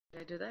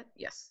Did I do that?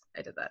 Yes,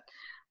 I did that.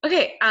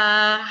 Okay,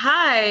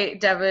 hi,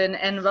 Devin,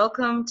 and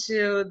welcome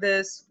to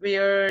this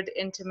weird,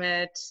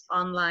 intimate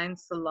online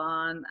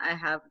salon I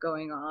have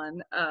going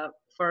on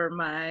for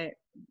my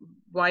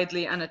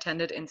widely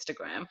unattended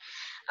Instagram.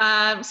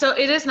 So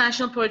it is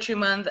National Poetry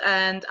Month,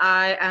 and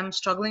I am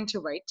struggling to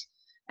write.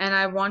 And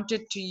I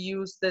wanted to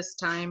use this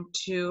time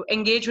to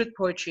engage with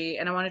poetry,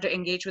 and I wanted to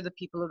engage with the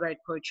people who write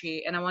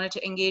poetry, and I wanted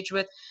to engage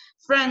with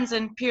friends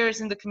and peers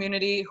in the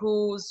community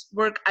whose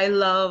work I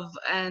love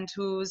and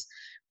whose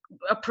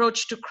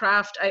approach to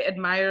craft I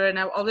admire. And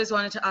I always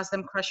wanted to ask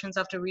them questions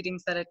after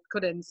readings that I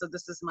couldn't. So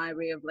this is my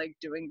way of like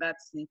doing that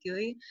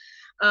sneakily.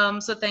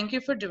 So thank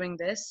you for doing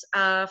this.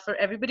 For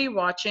everybody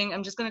watching,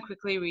 I'm just going to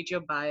quickly read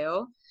your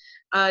bio.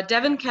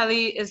 Devin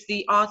Kelly is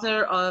the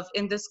author of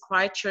In This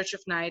Quiet Church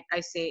of Night,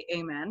 I Say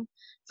Amen,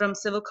 from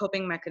Civil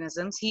Coping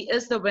Mechanisms. He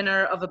is the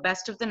winner of a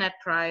Best of the Net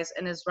prize,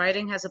 and his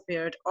writing has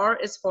appeared or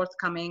is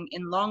forthcoming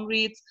in Long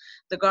Reads,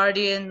 The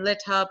Guardian,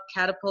 Lit Hub,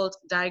 Catapult,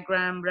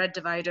 Diagram, Red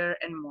Divider,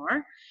 and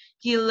more.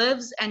 He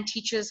lives and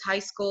teaches high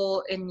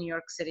school in New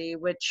York City,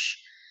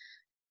 which,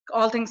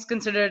 all things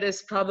considered,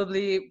 is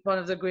probably one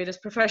of the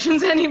greatest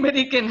professions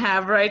anybody can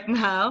have right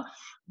now.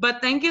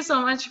 But thank you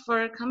so much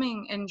for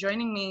coming and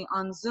joining me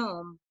on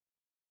Zoom.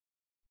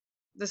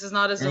 This is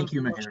not a Zoom Thank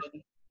you, Mayor.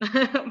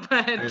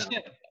 promotion,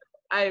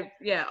 but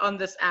yeah, on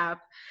this app.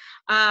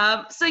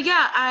 So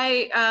yeah,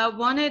 I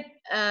wanted,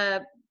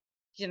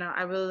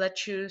 I will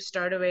let you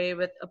start away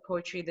with a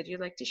poetry that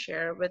you'd like to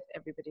share with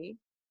everybody,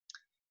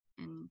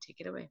 and take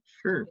it away.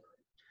 Sure.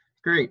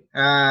 Great.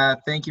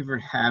 Thank you for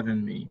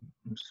having me.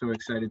 I'm so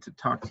excited to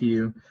talk to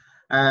you.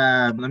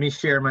 Let me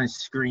share my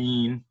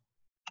screen.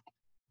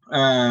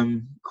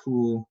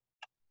 Cool.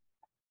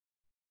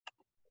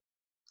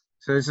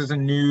 So this is a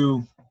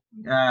new,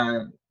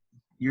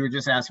 you were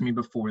just asking me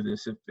before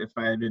this if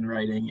I had been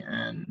writing,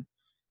 and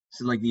this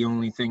is like the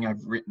only thing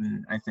I've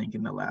written, I think,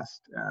 in the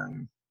last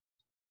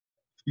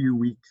few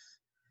weeks.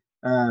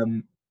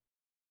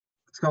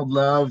 It's called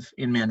Love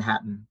in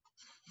Manhattan.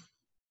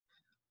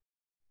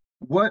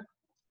 What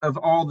of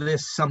all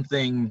this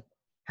something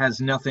has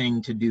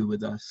nothing to do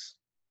with us?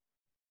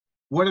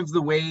 What of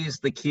the ways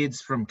the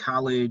kids from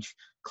college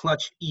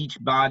clutch each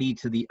body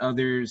to the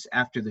others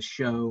after the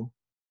show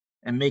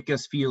and make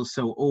us feel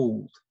so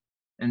old,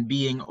 and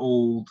being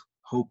old,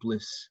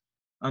 hopeless,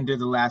 under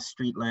the last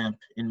street lamp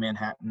in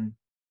Manhattan?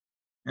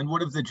 And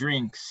what of the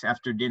drinks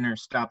after dinner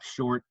stop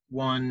short,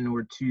 one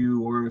or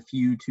two or a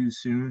few too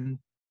soon,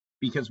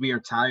 because we are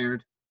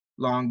tired,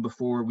 long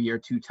before we are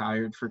too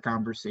tired for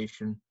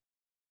conversation?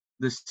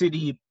 The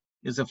city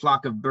is a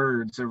flock of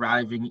birds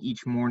arriving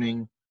each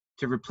morning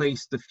to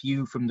replace the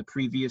few from the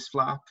previous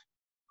flock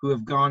who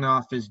have gone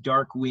off as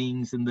dark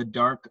wings in the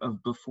dark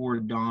of before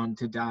dawn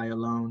to die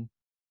alone.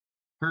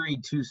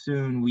 Hurried too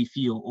soon, we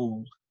feel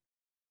old.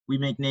 We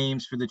make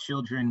names for the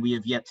children we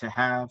have yet to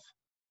have.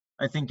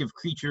 I think of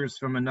creatures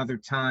from another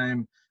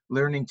time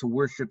learning to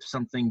worship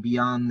something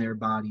beyond their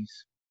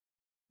bodies.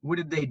 What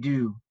did they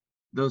do,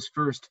 those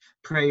first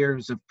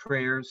prayers of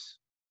prayers?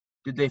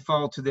 Did they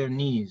fall to their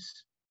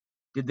knees?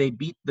 Did they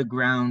beat the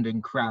ground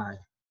and cry?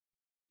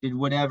 Did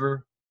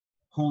whatever,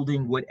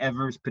 holding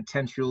whatever's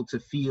potential to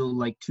feel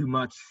like too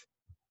much,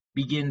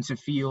 begin to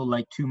feel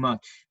like too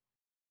much?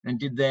 And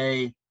did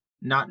they,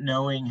 not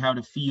knowing how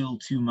to feel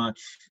too much,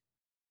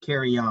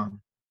 carry on?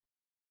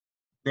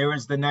 There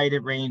was the night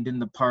it rained in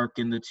the park,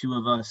 and the two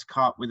of us,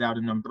 caught without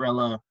an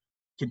umbrella,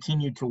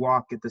 continued to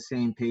walk at the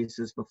same pace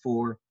as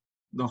before,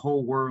 the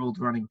whole world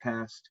running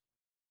past.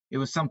 It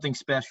was something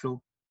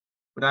special,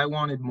 but I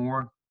wanted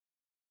more.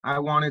 I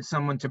wanted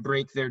someone to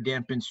break their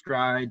dampened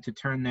stride, to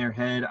turn their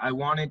head. I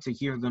wanted to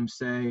hear them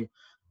say,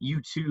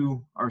 "You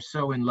two are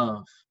so in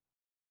love,"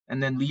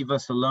 and then leave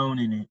us alone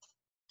in it,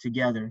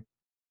 together,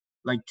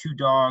 like two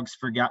dogs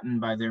forgotten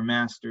by their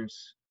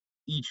masters,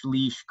 each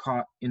leash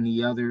caught in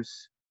the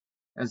other's,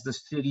 as the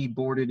city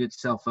boarded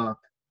itself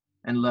up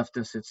and left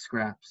us its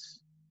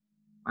scraps.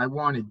 I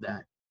wanted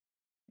that,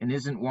 and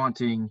isn't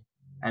wanting,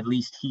 at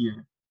least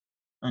here,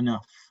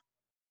 enough?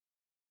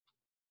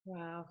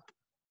 Wow.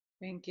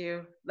 Thank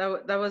you.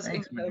 That was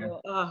Thanks, Maya.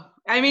 incredible. Oh,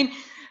 I mean,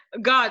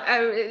 God,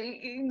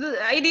 the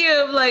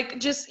idea of like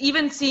just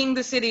even seeing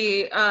the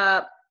city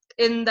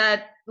in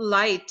that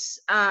light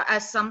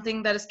as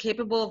something that is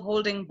capable of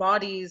holding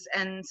bodies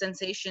and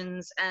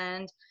sensations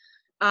and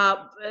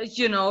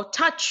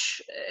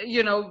touch.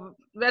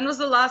 When was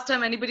the last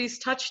time anybody's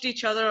touched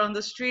each other on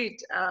the street?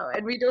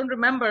 And we don't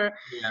remember.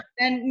 Yeah.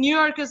 And New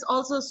York is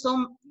also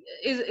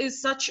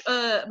is such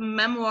a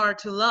memoir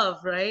to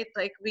love, right?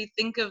 Like we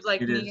think of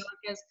like It New is. York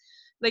as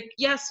like,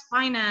 yes,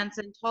 finance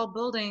and tall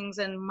buildings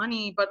and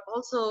money, but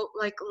also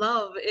like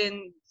love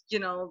in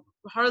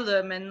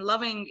Harlem, and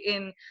loving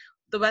in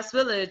the West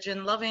Village,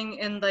 and loving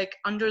in like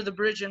under the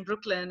bridge in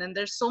Brooklyn. And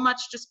there's so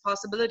much just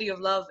possibility of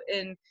love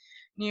in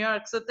New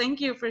York. So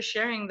thank you for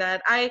sharing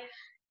that. I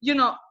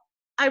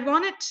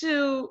wanted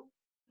to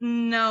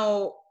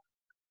know,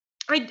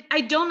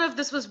 I don't know if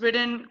this was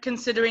written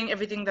considering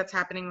everything that's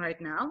happening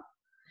right now.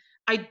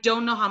 I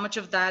don't know how much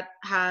of that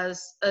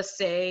has a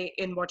say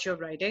in what you're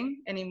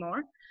writing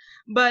anymore.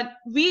 But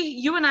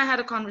you and I had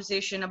a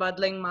conversation about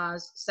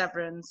Lingma's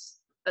Severance,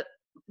 uh,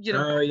 you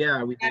know, Oh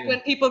yeah, we back did. when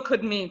people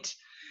could meet.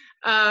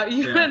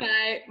 You Yeah. and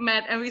I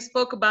met and we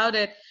spoke about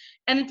it.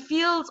 And it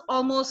feels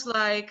almost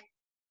like,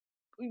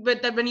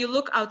 but that when you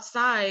look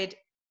outside,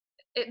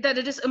 that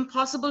it is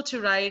impossible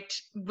to write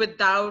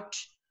without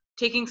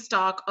taking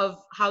stock of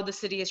how the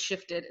city has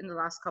shifted in the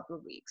last couple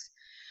of weeks.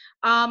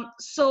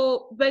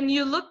 So when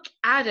you look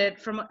at it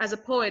from as a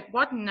poet,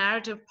 what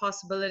narrative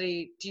possibility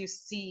do you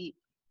see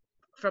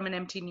from an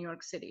empty New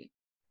York City?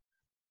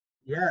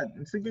 Yeah,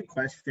 it's a good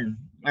question.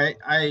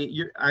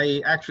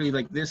 I actually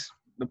like this.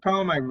 The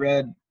poem I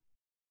read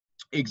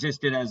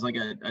existed as like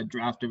a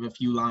draft of a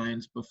few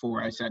lines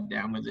before I sat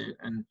down with it,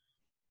 and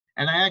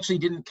I actually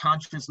didn't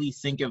consciously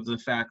think of the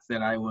fact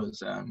that I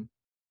was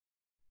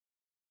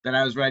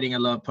writing a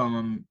love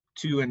poem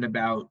to and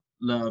about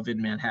love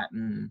in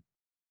Manhattan,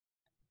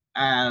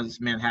 as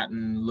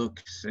Manhattan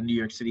looks and New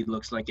York City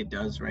looks like it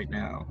does right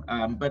now.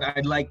 But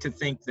I'd like to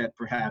think that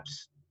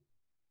perhaps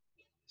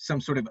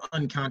some sort of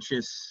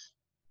unconscious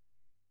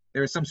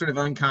there is some sort of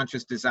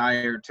unconscious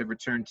desire to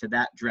return to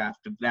that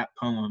draft of that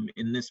poem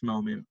in this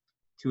moment,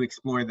 to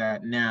explore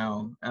that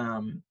now,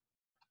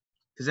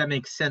 because that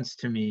makes sense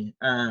to me.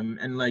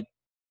 And like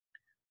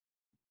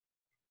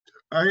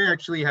I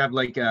actually have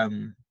like I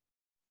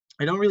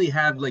don't really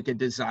have like a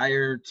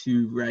desire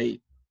to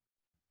write.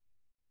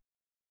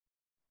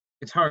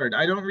 It's hard.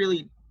 I don't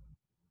really.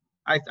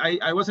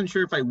 I wasn't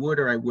sure if I would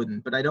or I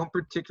wouldn't, but I don't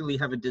particularly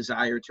have a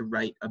desire to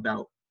write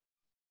about.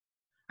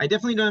 I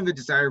definitely don't have a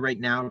desire right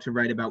now to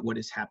write about what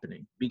is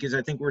happening, because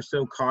I think we're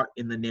so caught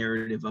in the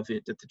narrative of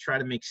it that to try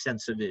to make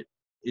sense of it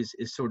is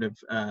sort of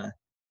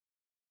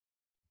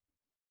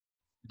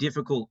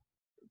difficult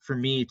for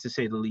me, to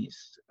say the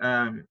least.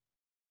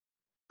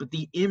 But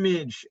the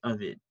image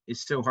of it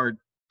is so hard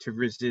to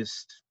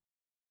resist.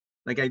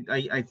 Like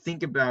I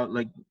think about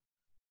like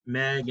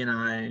Meg and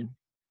I,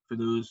 for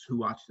those who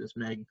watch this,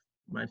 Meg,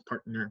 my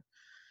partner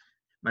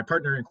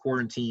in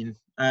quarantine.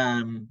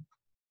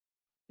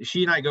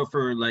 She and I go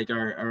for like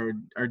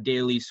our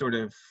daily sort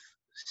of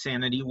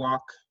sanity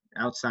walk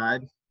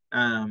outside,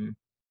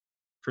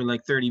 for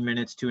like 30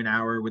 minutes to an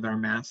hour with our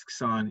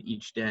masks on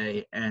each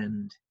day.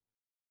 And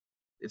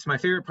it's my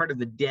favorite part of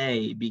the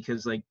day,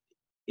 because like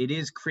it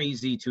is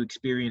crazy to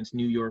experience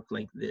New York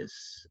like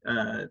this.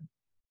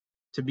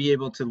 To be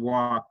able to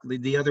walk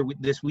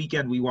this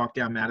weekend, we walked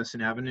down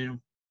Madison Avenue.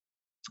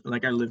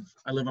 Like I live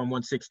on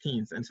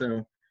 116th, and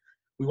so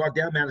we walked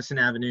down Madison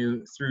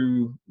Avenue,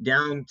 through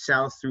down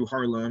south through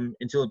Harlem,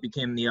 until it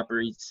became the Upper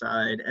East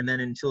Side, and then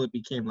until it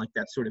became like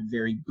that sort of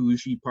very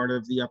bougie part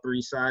of the Upper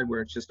East Side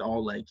where it's just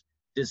all like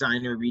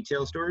designer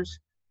retail stores.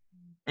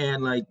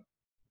 And like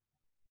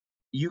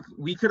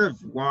we could have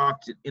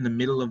walked in the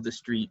middle of the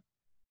street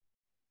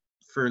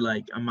for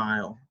like a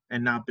mile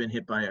and not been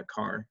hit by a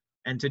car.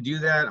 And to do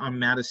that on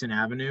Madison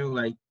Avenue,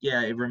 like,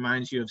 yeah, it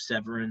reminds you of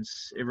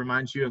Severance. It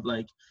reminds you of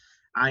like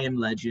I Am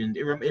Legend.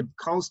 It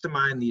calls to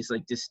mind these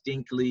like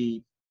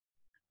distinctly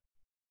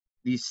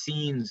these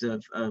scenes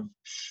of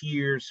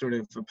sheer sort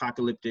of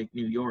apocalyptic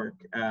New York.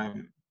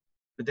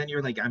 But then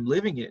you're like, I'm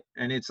living it,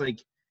 and it's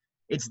like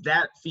it's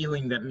that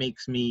feeling that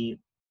makes me.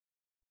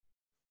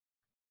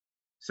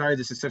 Sorry,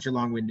 this is such a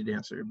long-winded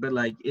answer, but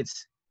like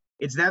it's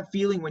that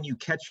feeling when you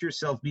catch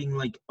yourself being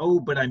like,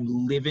 oh, but I'm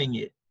living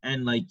it,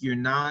 and like you're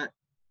not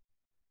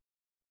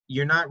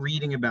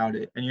reading about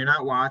it and you're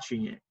not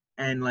watching it.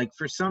 And like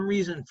for some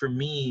reason, for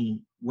me,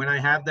 when I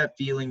have that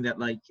feeling that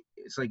like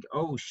it's like,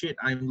 oh shit,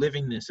 I'm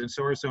living this, and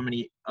so are so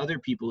many other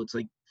people, it's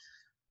like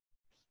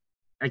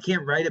I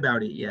can't write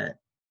about it yet.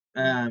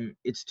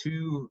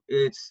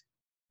 It's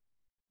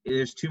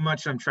there's too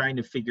much I'm trying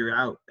to figure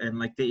out, and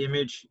like the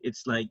image,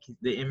 it's like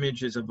the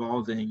image is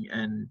evolving,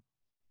 and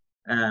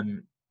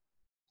um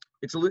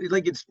it's a little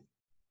like it's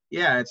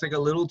yeah, it's like a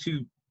little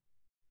too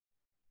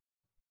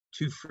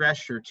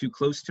fresh or too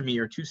close to me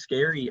or too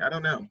scary. I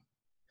don't know.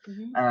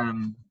 Mm-hmm.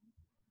 um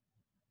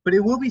but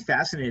it will be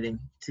fascinating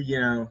to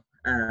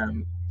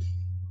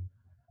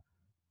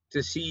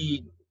to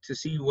see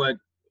what,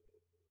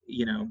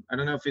 I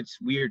don't know if it's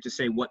weird to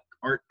say what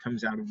art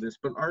comes out of this,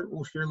 but art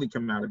will surely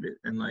come out of it,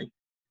 and like,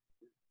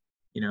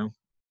 you know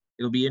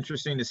it'll be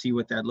interesting to see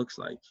what that looks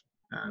like.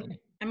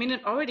 I mean,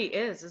 it already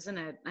is, isn't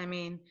it? I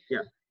mean,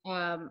 Yeah.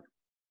 um,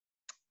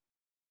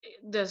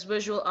 there's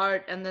visual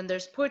art, and then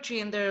there's poetry,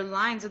 and there are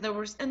lines, and there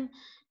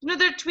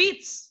are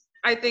tweets.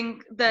 I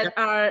think Yeah. that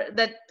are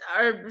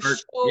Art. Yeah.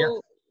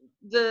 show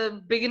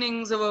the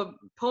beginnings of a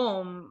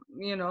poem.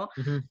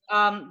 Hmm.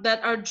 That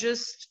are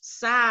just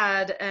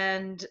sad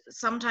and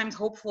sometimes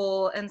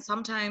hopeful and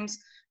sometimes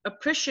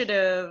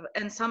appreciative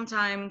and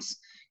sometimes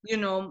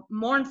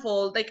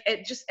mournful. Like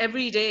just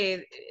every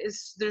day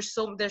is there's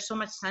so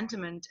much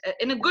sentiment,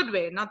 in a good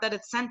way, not that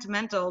it's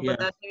sentimental, but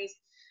Yeah. that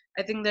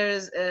I think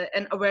there's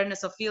an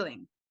awareness of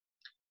feeling,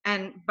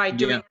 and by Yeah.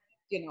 doing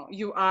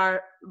you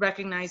are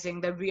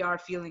recognizing that we are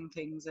feeling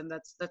things, and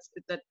that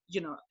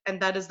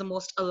and that is the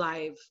most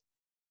alive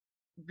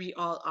we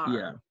all are.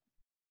 Yeah.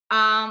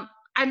 And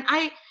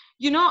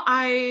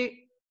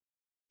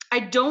I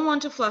don't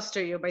want to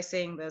fluster you by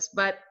saying this,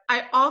 but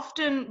I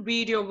often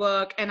read your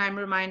work and I'm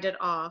reminded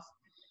of,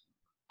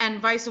 and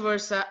vice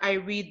versa, I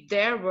read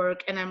their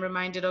work and I'm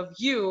reminded of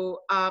you,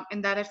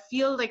 and that I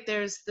feel like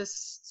there's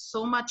this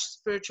so much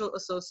spiritual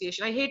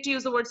association. I hate to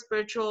use the word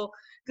spiritual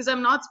because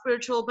I'm not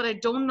spiritual, but I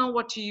don't know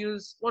what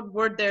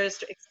word there is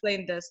to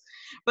explain this.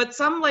 But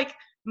some like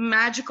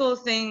magical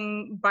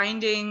thing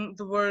binding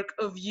the work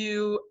of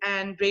you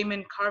and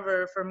Raymond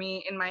Carver for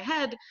me in my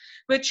head,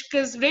 which,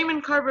 because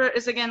Raymond Carver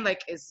is again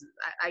like is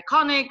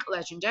iconic,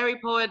 legendary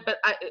poet, but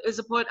is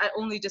a poet I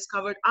only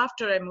discovered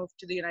after I moved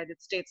to the United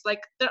States.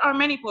 Like there are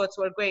many poets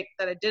who are great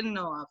that I didn't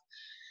know of,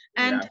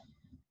 and Yeah.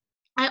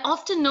 I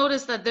often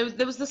noticed that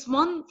there was this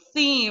one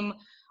theme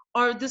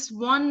or this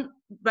one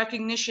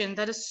recognition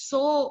that is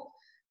so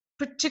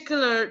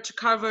particular to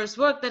Carver's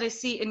work that I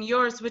see in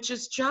yours, which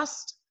is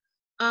just,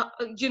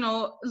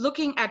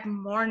 looking at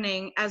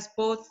morning as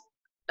both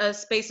a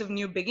space of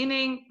new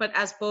beginning, but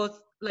as both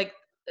like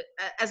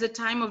as a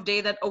time of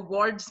day that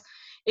awards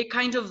a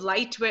kind of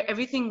light where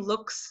everything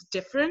looks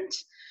different,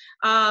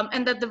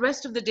 and that the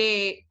rest of the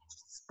day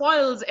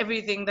spoils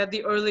everything that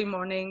the early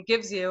morning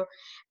gives you.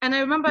 And I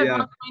remember at one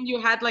Yeah. point you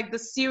had like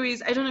this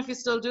series, I don't know if you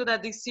still do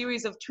that, these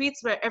series of tweets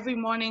where every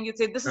morning you'd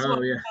say, "This is what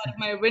Oh I yeah. saw out of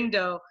my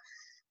window."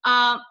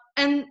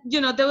 And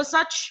there was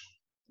such,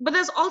 but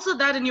there's also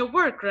that in your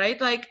work, right?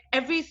 Like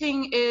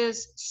everything is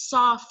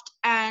soft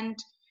and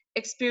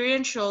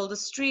experiential, the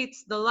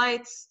streets, the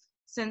lights,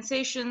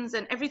 sensations,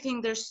 and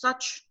everything. There's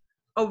such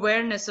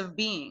awareness of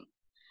being.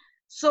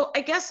 So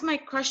I guess my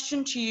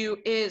question to you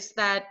is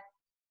that,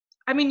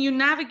 I mean, you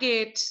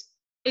navigate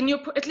in your,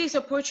 at least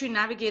your poetry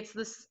navigates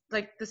this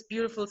like this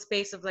beautiful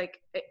space of like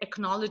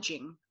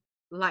acknowledging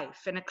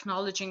life and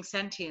acknowledging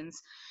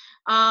sentience.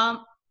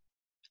 um,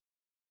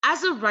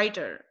 as a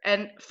writer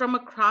and from a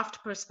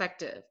craft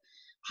perspective,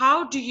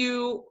 how do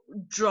you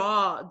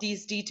draw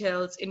these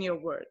details in your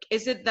work?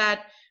 Is it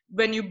that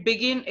when you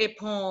begin a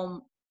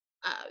poem,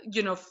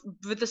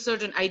 with a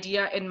certain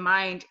idea in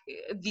mind,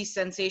 these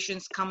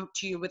sensations come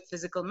to you with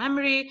physical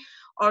memory,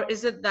 or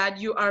is it that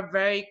you are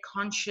very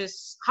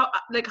conscious?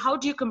 How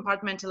do you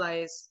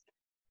compartmentalize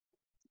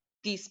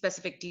these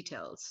specific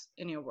details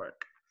in your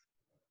work?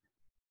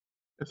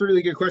 That's a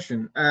really good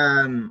question.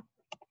 And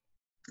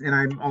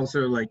I'm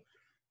also like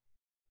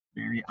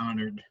very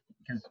honored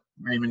because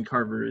Raymond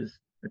Carver is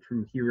a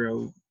true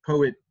hero,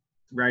 poet,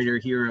 writer,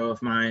 hero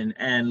of mine,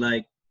 and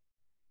like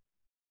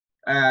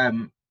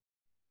um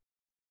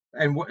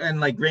and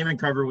like Raymond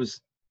Carver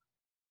was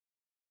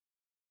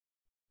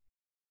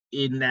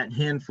in that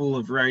handful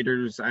of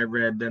writers I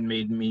read that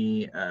made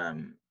me I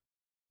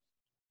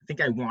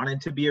think I wanted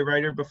to be a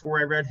writer before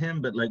I read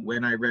him, but like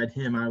when I read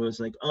him I was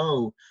like,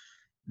 oh,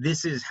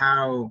 this is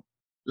how,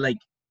 like,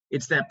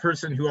 it's that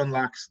person who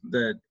unlocks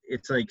the,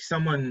 it's like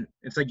someone,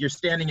 it's like you're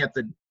standing at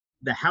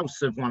the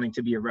house of wanting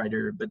to be a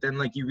writer, but then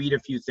like you read a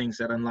few things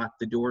that unlock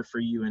the door for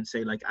you and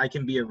say like I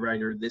can be a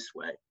writer this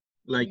way,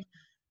 like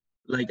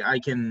I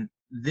can,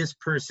 this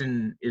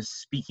person is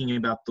speaking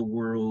about the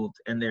world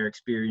and their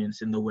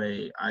experience in the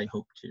way I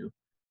hope to.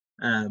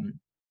 um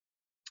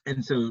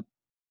and so,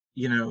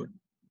 you know,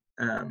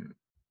 um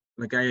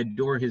like I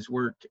adore his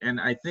work,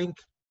 and I think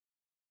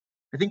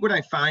what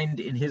I find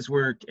in his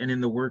work and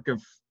in the work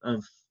of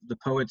the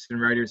poets and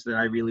writers that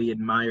I really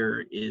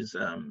admire is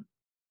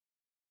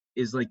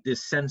like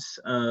this sense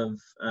of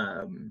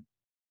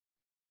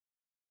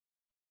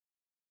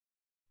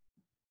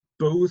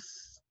both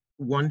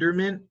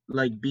wonderment,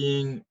 like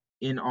being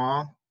in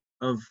awe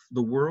of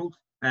the world,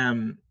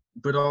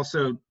 but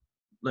also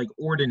like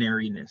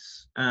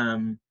ordinariness.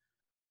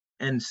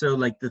 And so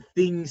like the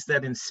things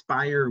that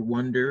inspire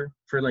wonder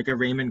for like a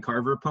Raymond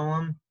Carver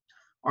poem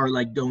are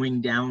like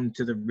going down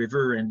to the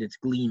river and it's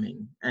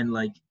gleaming and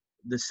like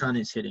the sun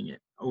is hitting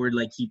it, or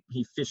like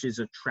he fishes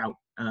a trout.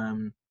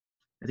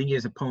 I think he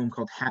has a poem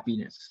called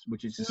Happiness,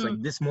 which is just Mm.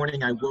 like, this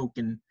morning I woke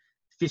and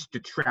fished a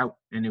trout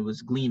and it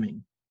was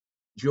gleaming,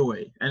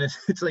 joy. And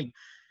it's like,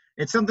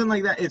 it's something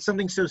like that. It's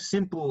something so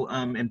simple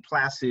and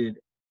placid,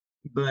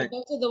 There's but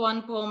also the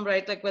one poem,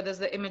 right? Like where there's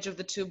the image of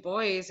the two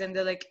boys, and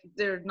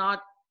they're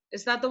not.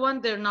 Is that the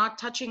one? They're not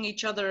touching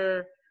each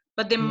other,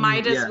 but they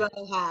might as yeah.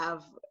 well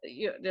have.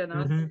 Hmm.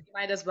 They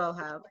might as well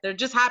have. They're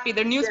just happy.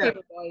 They're Yeah.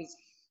 newspaper boys,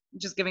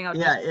 just giving out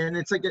Yeah. news. And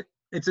it's like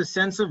it's a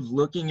sense of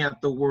looking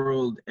at the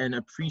world and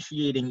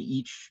appreciating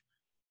each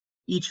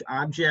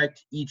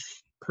object,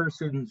 each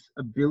person's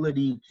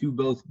ability to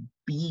both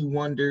be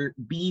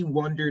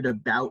wondered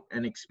about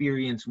and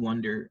experience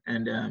wonder.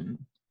 And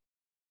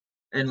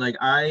like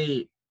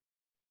I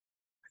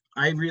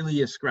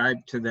really ascribe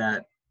to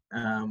that,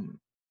 um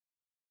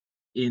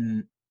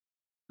in,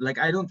 like,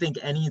 I don't think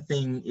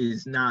anything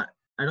is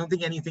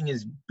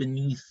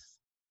beneath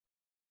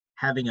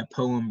having a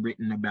poem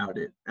written about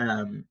it.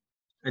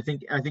 I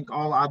think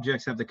all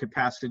objects have the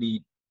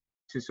capacity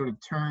to sort of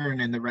turn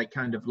in the right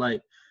kind of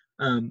light.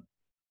 um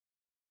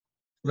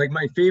like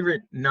my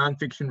favorite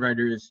nonfiction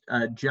writer is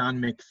John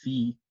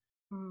McPhee,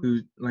 Mm.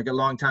 who's like a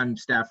longtime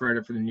staff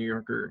writer for the New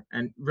Yorker,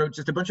 and wrote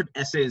just a bunch of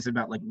essays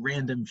about like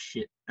random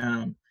shit.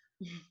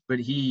 But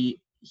he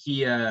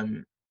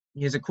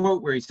has a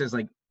quote where he says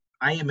like,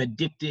 "I am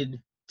addicted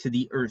to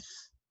the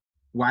earth.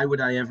 Why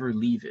would I ever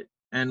leave it?"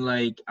 And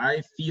like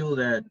I feel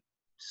that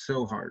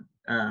so hard.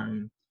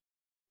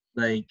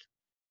 Like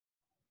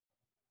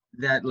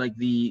that, like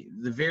the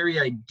very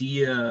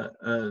idea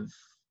of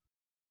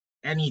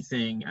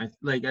anything.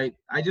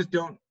 I just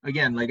don't.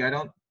 Again, like I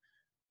don't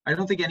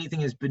think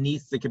anything is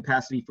beneath the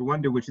capacity for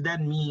wonder, which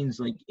then means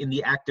like in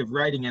the act of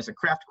writing as a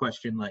craft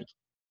question, like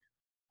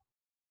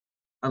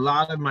a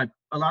lot of my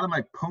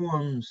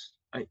poems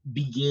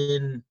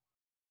begin.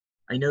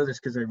 I know this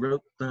because I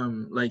wrote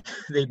them. Like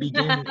they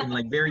begin in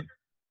like very.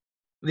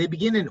 They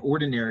begin in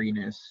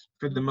ordinariness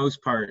for the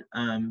most part.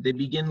 They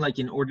begin like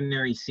in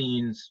ordinary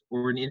scenes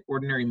or in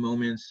ordinary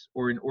moments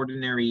or in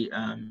ordinary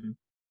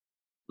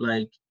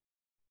like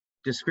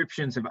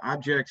descriptions of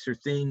objects or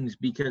things,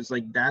 because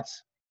like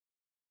that's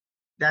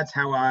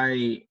how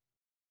I,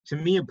 to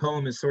me a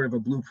poem is sort of a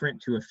blueprint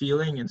to a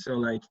feeling. And so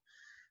like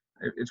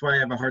it's why I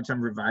have a hard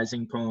time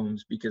revising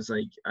poems, because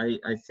like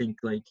I think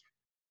like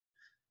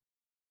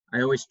I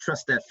always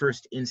trust that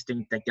first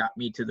instinct that got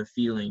me to the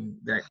feeling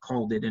that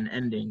called it an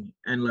ending.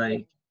 And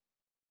like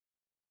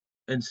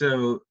and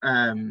so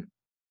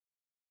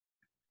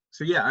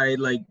yeah,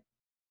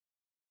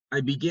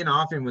 I begin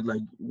often with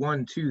like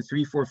 1, 2,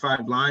 3, 4,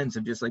 5 lines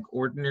of just like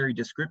ordinary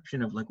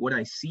description of like what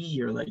I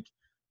see or like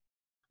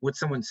what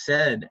someone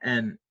said.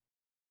 And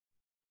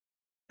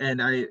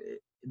I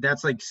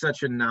that's like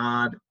such a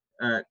nod,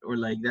 or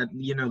like that,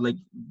 like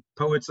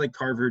poets like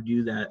Carver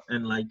do that,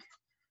 and like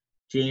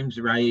James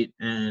Wright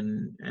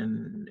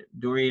and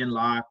Dorian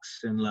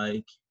Locks, and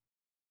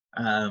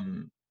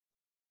um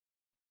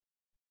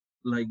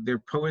like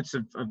they're poets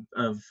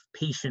of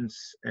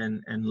patience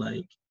and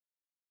like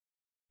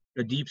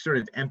a deep sort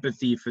of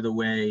empathy for the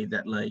way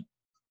that like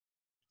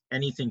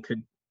anything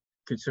could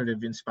sort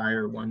of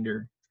inspire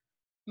wonder.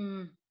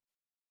 Mm.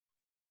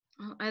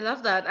 Oh, I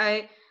love that.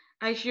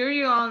 I hear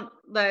you on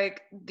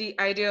like the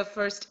idea of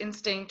first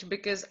instinct,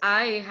 because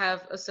I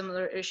have a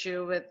similar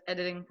issue with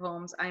editing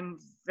poems. I'm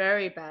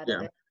very bad at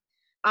Yeah, it.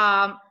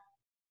 Um,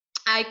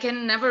 I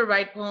can never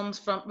write poems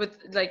from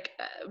with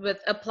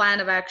a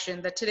plan of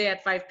action that today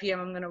at 5 p.m.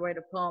 I'm going to write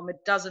a poem.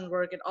 It doesn't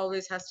work. It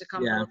always has to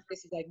come from yeah, a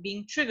place of like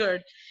being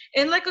triggered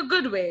in like a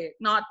good way,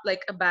 not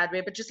like a bad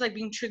way, but just like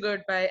being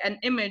triggered by an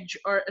image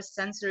or a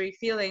sensory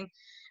feeling,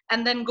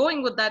 and then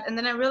going with that. And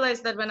then I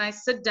realized that when I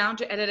sit down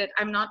to edit it,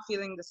 I'm not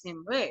feeling the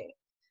same way.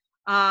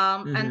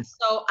 And hmm,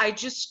 so I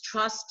just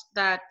trust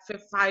that for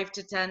 5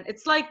 to 10,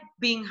 it's like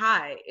being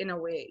high in a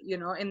way,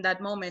 in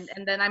that moment.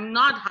 And then I'm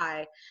not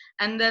high.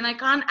 And then I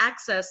can't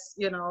access,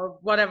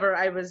 whatever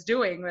I was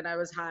doing when I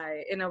was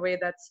high in a way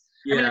that's,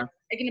 I mean, yeah.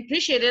 I can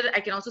appreciate it. I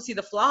can also see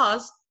the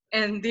flaws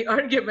in the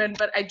argument,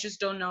 but I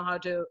just don't know how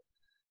to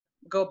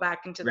go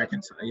back into that.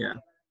 Reconcile. Yeah.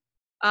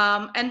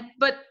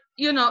 But,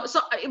 so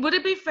would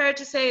it be fair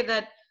to say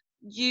that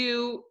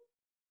you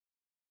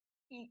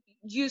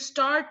you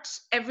start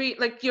every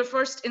like your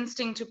first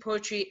instinct to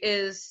poetry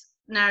is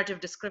narrative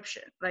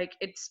description, like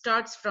it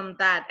starts from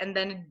that and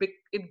then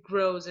it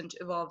grows and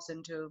evolves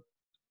into.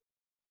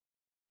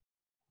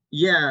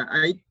 Yeah,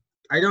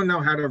 I don't know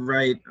how to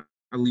write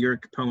a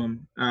lyric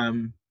poem.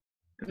 And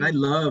Mm. I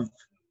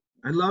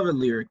love a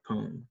lyric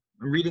poem.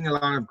 I'm reading a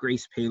lot of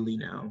Grace Paley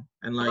now,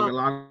 and like Oh, a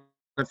lot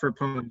of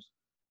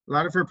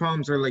her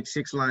poems are like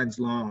 6 lines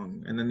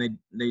long, and then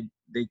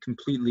they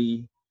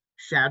completely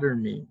shatter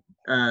me.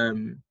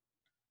 Um,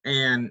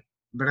 and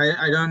but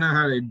I don't know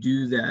how to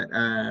do that.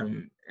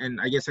 And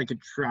I guess I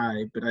could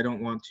try, but I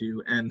don't want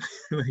to. And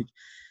like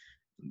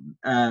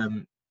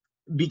um,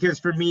 because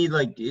for me,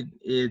 like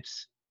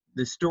it's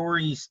the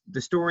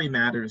story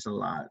matters a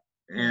lot,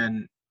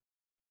 mm,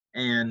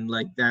 and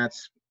like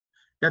that's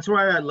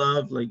why I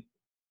love, like,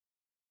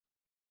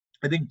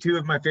 I think two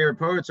of my favorite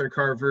poets are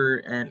Carver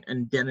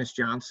and Denis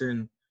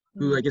Johnson,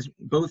 who mm, I guess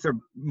both are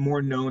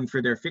more known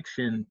for their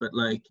fiction, but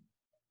like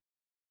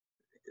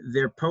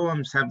their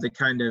poems have the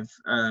kind of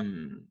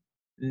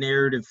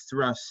narrative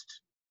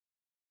thrust.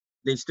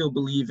 They still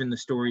believe in the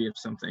story of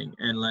something,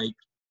 and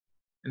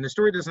the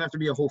story doesn't have to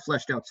be a whole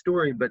fleshed out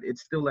story, but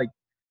it's still like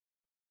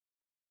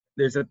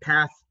there's a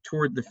path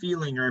toward the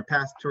feeling, or a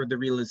path toward the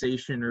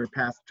realization, or a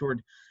path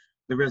toward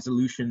the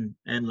resolution.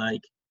 And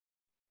like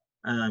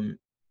um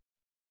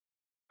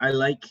I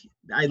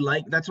I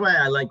like that's why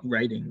I like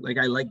writing. Like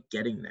I like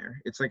getting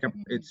there. It's like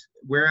mm, it's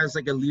whereas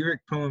like a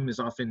lyric poem is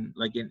often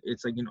like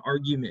it's like an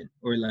argument,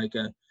 or like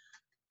a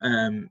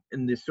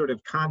in this sort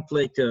of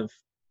conflict of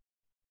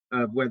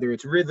whether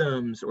it's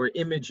rhythms or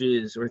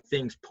images or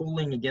things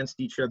pulling against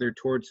each other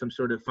toward some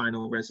sort of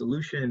final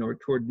resolution or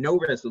toward no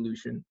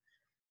resolution.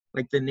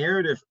 Like the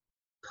narrative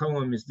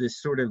poem is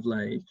this sort of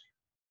like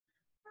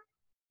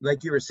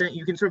you were saying,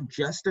 you can sort of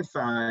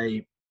justify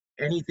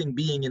anything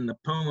being in the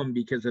poem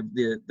because of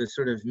the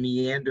sort of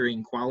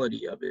meandering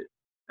quality of it.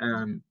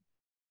 Um,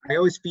 I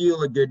always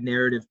feel a good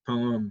narrative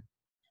poem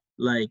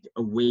like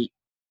a weight,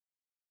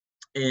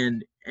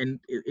 and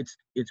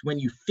it's when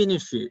you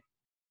finish it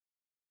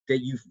that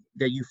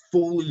you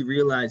fully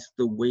realize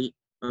the weight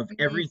of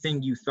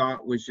everything you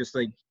thought was just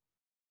like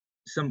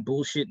some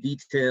bullshit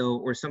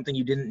detail or something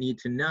you didn't need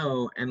to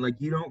know, and like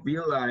you don't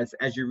realize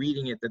as you're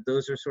reading it that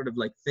those are sort of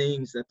like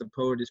things that the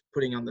poet is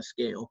putting on the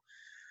scale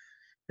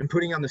and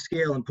putting on the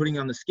scale and putting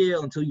on the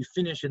scale until you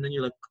finish, and then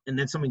you're like, and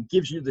then someone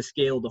gives you the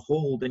scale to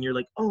hold and you're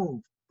like, oh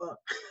fuck.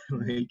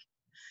 Like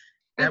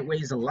that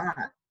weighs a lot.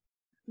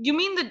 You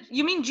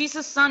mean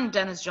Jesus' son,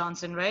 Denis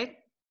Johnson, right?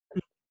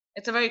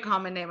 It's a very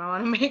common name. I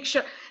want to make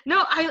sure.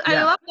 No, I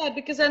Yeah. love that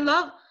because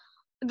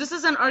this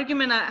is an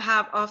argument I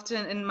have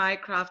often in my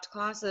craft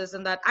classes,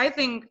 and that I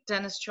think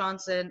Denis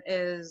Johnson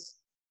is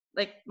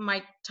like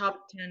my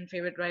top 10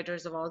 favorite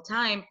writers of all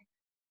time,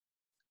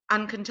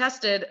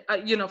 uncontested,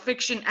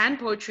 fiction and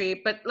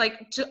poetry. But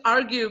like to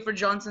argue for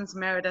Johnson's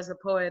merit as a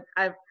poet,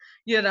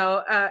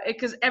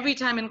 because every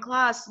time in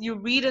class you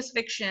read his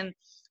fiction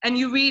and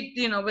you read,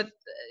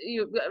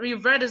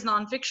 you've read his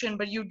nonfiction,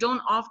 but you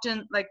don't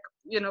often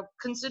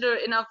consider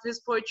enough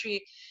his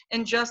poetry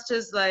and just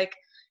his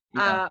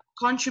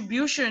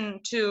contribution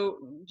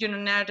to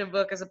narrative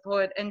work as a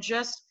poet, and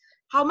just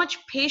how much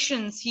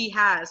patience he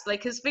has.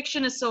 Like his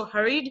fiction is so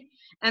hurried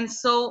and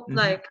so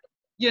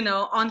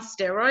on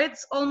steroids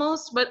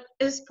almost, but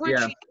his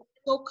poetry is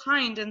so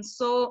kind and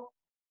so I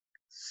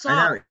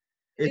soft. know.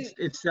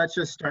 It's such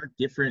a stark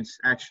difference,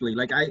 actually.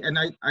 Like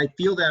I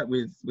feel that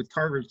with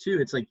Carver too.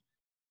 It's like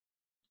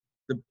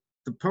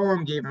the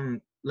poem gave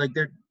him, like,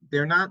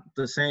 they're not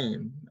the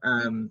same.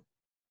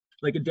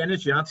 Like a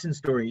Denis Johnson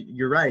story,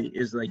 you're right,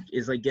 is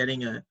like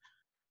getting a,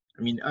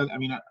 I mean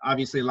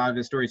obviously a lot of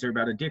his stories are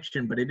about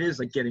addiction, but it is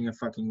like getting a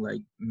fucking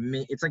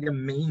it's like a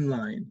main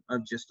line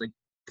of just like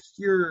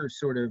pure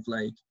sort of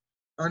like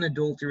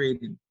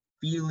unadulterated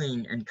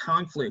feeling and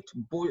conflict,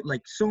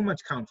 like so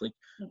much conflict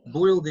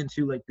boiled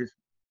into like this,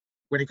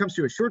 when it comes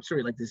to a short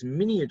story, like this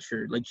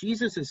miniature. Like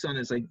Jesus' son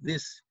is like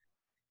this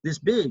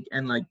big,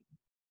 and like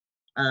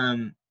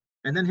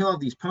and then he'll have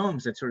these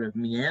poems that sort of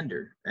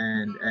meander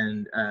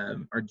and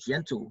are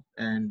gentle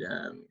and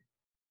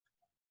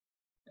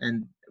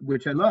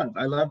which I love.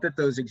 I love that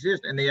those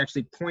exist, and they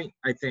actually point,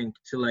 I think,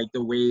 to like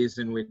the ways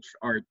in which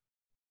art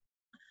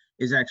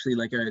is actually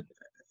like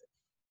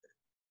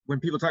when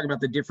people talk about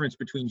the difference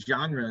between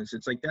genres,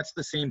 it's like that's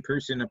the same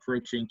person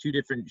approaching two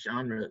different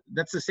genres.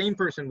 That's the same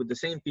person with the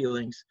same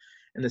feelings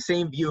and the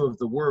same view of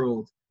the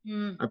world,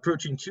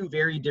 approaching two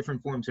very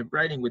different forms of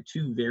writing with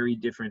two very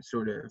different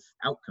sort of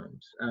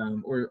outcomes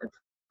or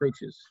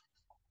approaches.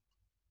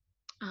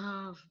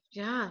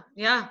 Yeah,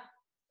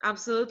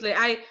 absolutely.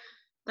 I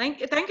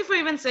thank you for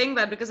even saying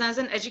that, because as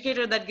an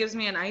educator, that gives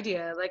me an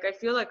idea. Like I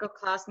feel like a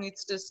class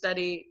needs to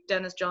study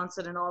Denis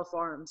Johnson in all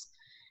forms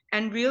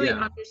and really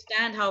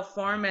understand how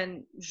form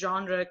and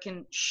genre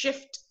can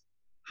shift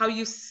how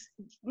you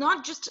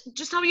not just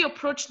how you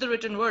approach the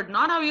written word,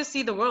 not how you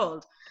see the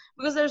world,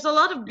 because there's a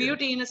lot of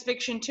beauty in his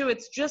fiction too.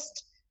 It's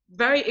just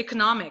very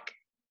economic,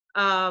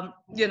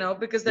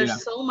 because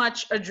there's so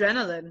much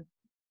adrenaline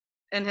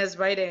in his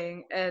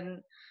writing.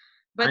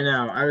 But I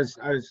know. I was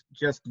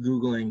just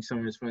Googling some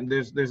of his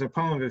poems. There's a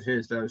poem of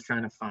his that I was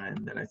trying to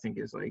find that I think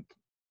is like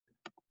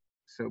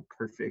so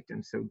perfect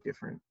and so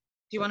different.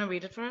 Do you want to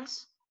read it for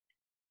us?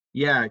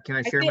 Yeah, can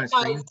I share my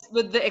screen?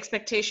 With the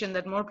expectation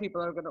that more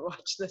people are going to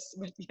watch this,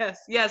 but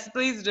yes,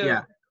 please do.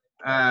 Yeah.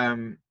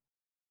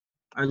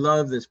 I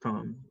love this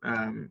poem.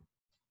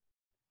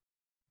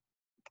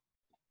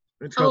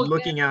 It's called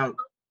Looking Out.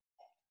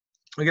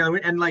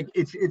 And like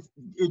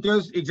it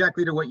goes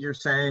exactly to what you're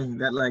saying,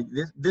 that like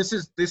this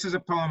is a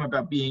poem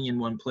about being in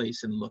one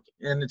place and looking,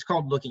 and it's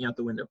called Looking Out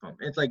the Window poem.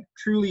 It's like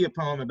truly a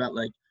poem about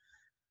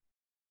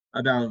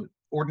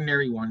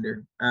ordinary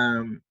wonder.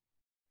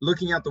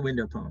 Looking Out the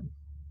Window poem.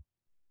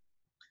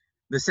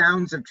 The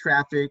sounds of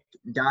traffic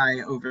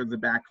die over the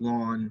back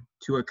lawn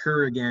to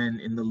occur again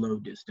in the low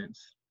distance.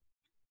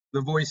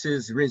 The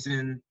voices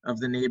risen of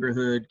the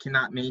neighborhood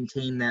cannot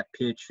maintain that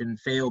pitch and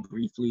fail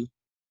briefly.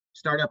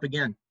 Start up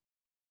again.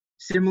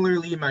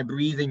 Similarly, my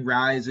breathing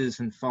rises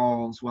and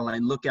falls while I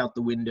look out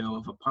the window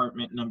of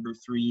apartment number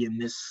 3 in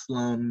this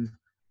slum,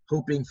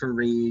 hoping for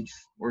rage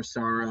or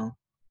sorrow.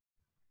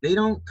 They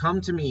don't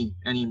come to me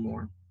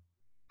anymore.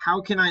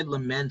 How can I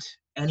lament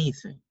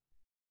anything?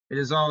 It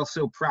is all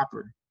so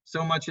proper,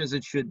 so much as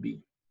it should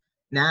be.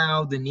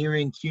 Now the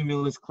nearing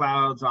cumulus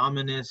clouds,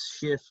 ominous,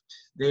 shift.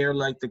 They are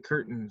like the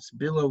curtains,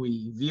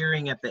 billowy,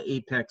 veering at the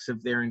apex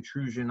of their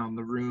intrusion on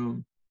the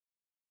room.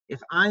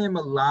 If I am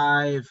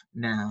alive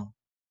now,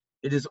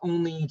 it is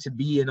only to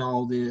be in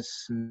all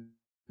this,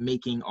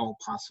 making all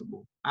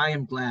possible. I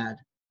am glad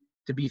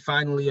to be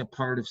finally a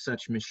part of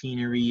such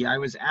machinery. I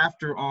was,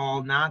 after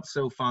all, not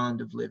so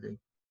fond of living.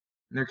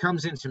 And there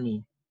comes into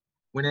me,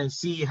 when I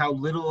see how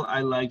little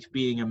I liked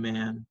being a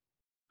man,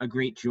 a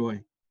great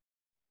joy.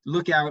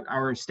 Look out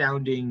our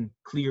astounding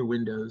clear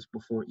windows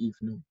before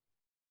evening.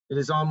 It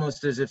is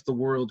almost as if the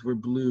world were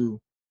blue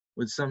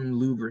with some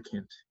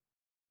lubricant.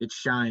 It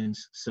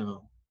shines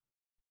so.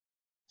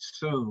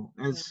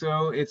 And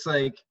so it's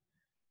like,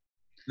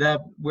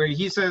 That where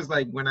he says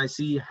like, when I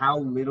see how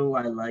little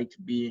I liked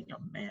being a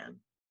man.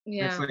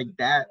 It's Yeah. like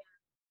that,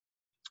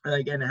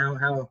 like, and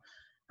how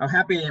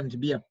happy I am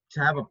to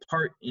have a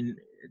part in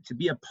to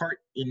be a part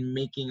in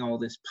making all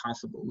this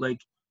possible. Like,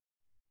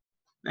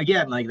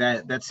 again, like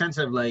that sense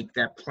of like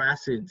that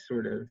placid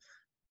sort of,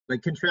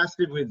 like,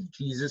 contrasted with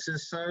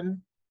Jesus's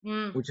son,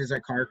 Mm. which is a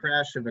car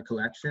crash of a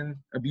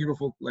collection, a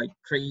beautiful, like,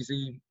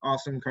 crazy,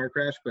 awesome car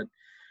crash, but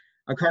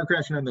a car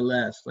crash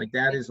nonetheless. Like,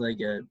 that is like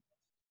a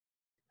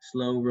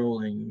slow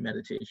rolling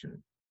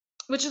meditation.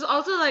 Which is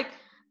also like,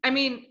 I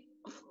mean,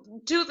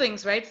 two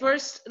things, right?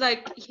 First,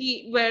 like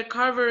where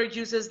Carver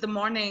uses the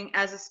morning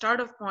as a start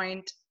of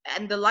point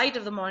and the light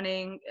of the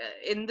morning.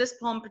 In this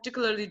poem,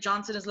 particularly,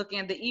 Johnson is looking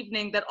at the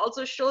evening. That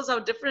also shows how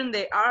different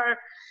they are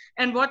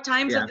and what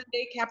times of Yeah, the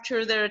day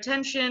capture their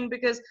attention,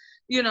 because,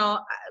 you know,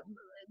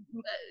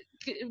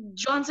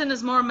 Johnson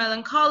is more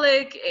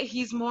melancholic.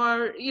 He's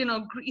more,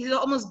 he's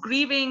almost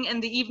grieving,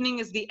 and the evening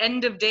is the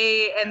end of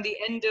day and the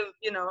end of,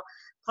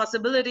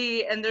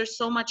 possibility. And there's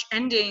so much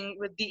ending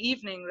with the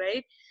evening,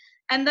 right?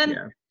 And then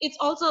yeah, it's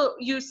also,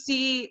 you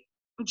see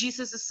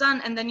Jesus'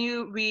 son, and then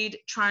you read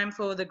Triumph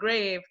Over the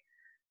Grave,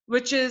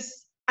 which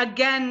is,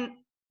 again,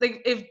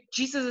 like, if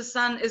Jesus'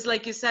 son is,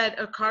 like you said,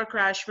 a car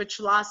crash which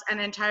lasts an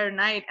entire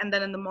night, and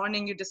then in the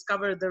morning you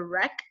discover the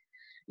wreck,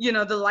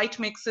 the light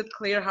makes it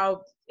clear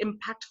how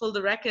impactful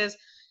the wreck is.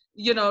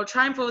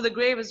 Triumph Over the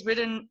Grave is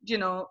written,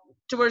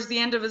 towards the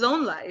end of his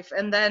own life.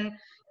 And then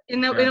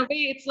in yeah. a way,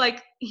 it's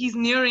like he's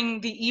nearing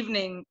the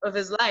evening of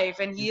his life,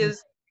 and Mhm.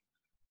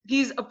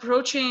 he's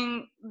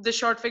approaching the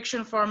short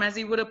fiction form as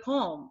he would a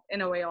poem,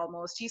 in a way.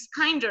 Almost, he's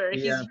kinder,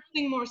 he's Yeah,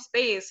 using more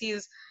space,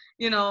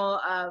 you know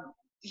uh,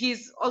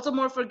 he's also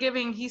more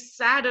forgiving, he's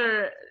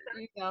sadder.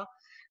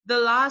 The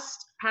last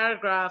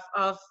paragraph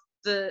of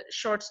the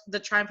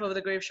Triumph Over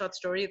the Grave short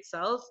story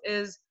itself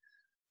is,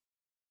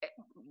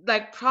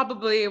 like,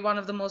 probably one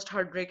of the most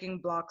heartbreaking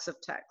blocks of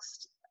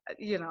text.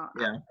 you know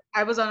i, yeah,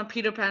 I was on a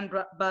Peter Pan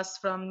bus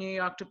from New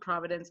York to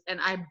Providence, and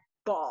I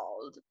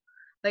bawled.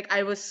 Like,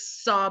 I was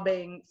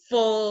sobbing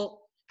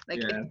full,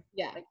 like, yeah,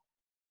 yeah.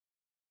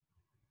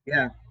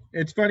 yeah.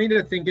 It's funny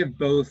to think of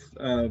both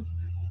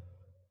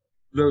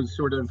those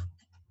sort of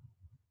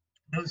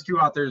those two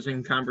authors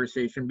in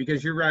conversation,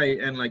 because you're right.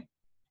 And like,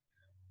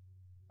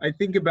 I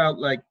think about,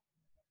 like,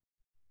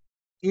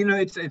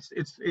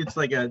 it's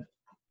like a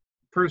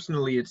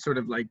personally, it's sort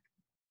of like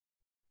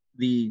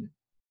the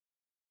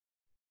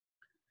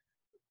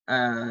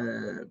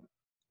uh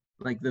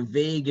like the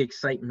vague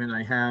excitement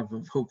I have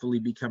of hopefully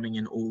becoming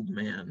an old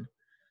man,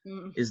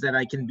 Mm, is that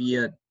I can be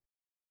a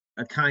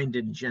kind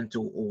and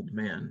gentle old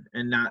man,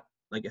 and not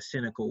like a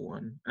cynical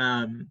one.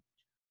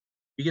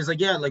 Because, like,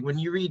 yeah, like when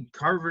you read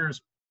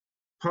Carver's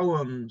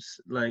poems,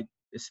 like,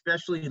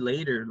 especially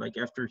later, like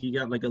after he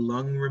got like a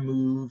lung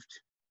removed,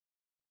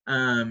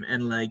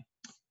 and like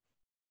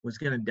was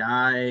gonna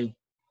die,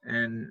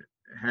 and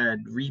had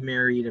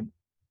remarried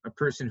a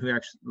person who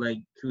actually, like,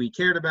 who he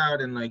cared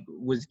about, and like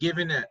was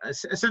given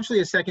essentially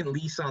a second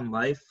lease on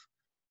life.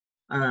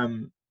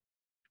 um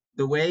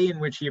the way in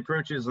which he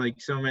approaches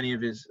like so many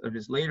of his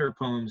later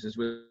poems is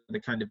with a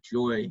kind of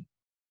joy,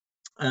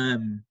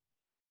 um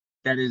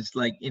that is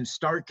like in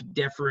stark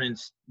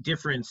difference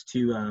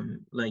to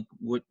like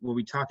what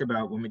we talk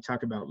about when we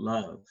talk about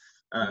love,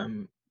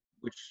 mm,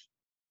 which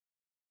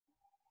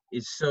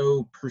is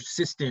so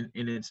persistent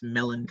in its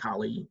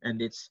melancholy,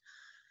 and it's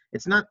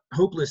not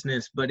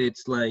hopelessness, but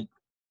it's like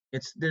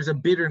there's a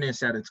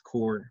bitterness at its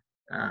core,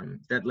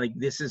 that like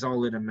this is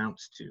all it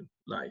amounts to,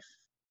 life.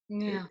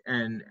 yeah.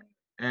 And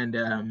and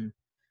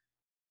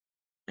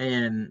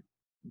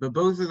but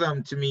both of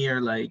them to me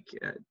are like,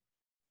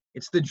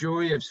 it's the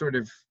joy of sort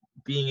of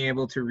being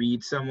able to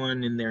read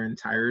someone in their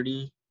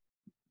entirety,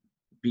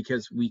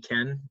 because we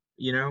can,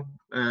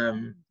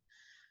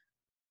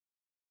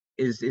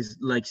 is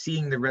like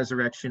seeing the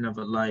resurrection of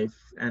a life.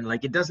 And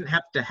like, it doesn't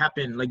have to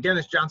happen. Like,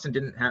 Dennis Johnson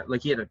didn't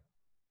like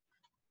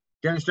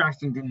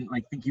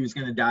think he was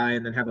going to die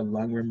and then have a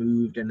lung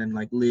removed and then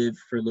like live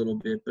for a little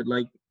bit. But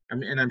like, I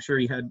mean, and I'm sure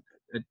he had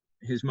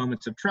his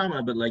moments of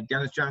trauma, but like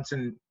Dennis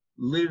Johnson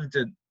lived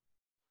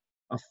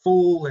a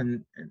full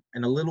and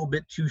a little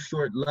bit too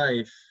short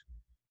life.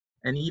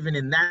 And even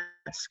in that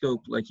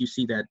scope, like, you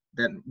see that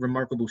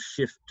remarkable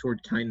shift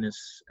toward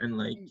kindness and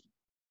like,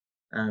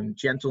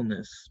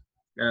 gentleness,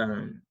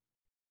 um,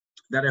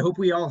 that I hope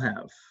we all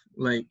have.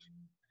 Like,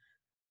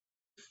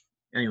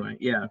 anyway,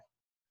 yeah,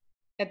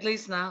 At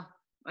least now,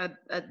 at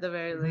the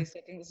very hmm, least,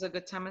 I think it's a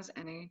good time as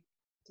any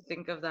to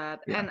think of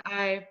that. yeah.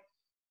 And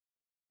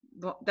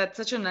well, that's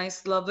such a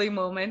nice, lovely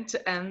moment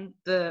to end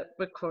the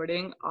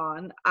recording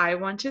on. I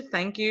want to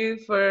thank you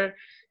for.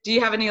 Do you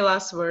have any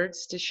last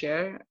words to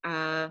share?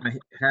 I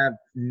have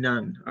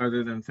none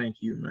other than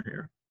thank you,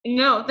 Maher.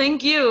 No,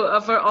 thank you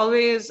for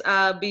always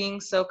being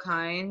so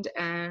kind,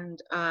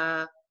 and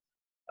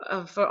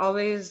for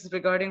always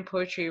regarding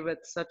poetry with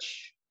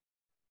such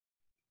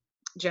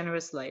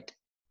generous light.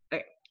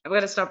 Okay, I'm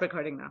gonna stop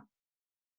recording now.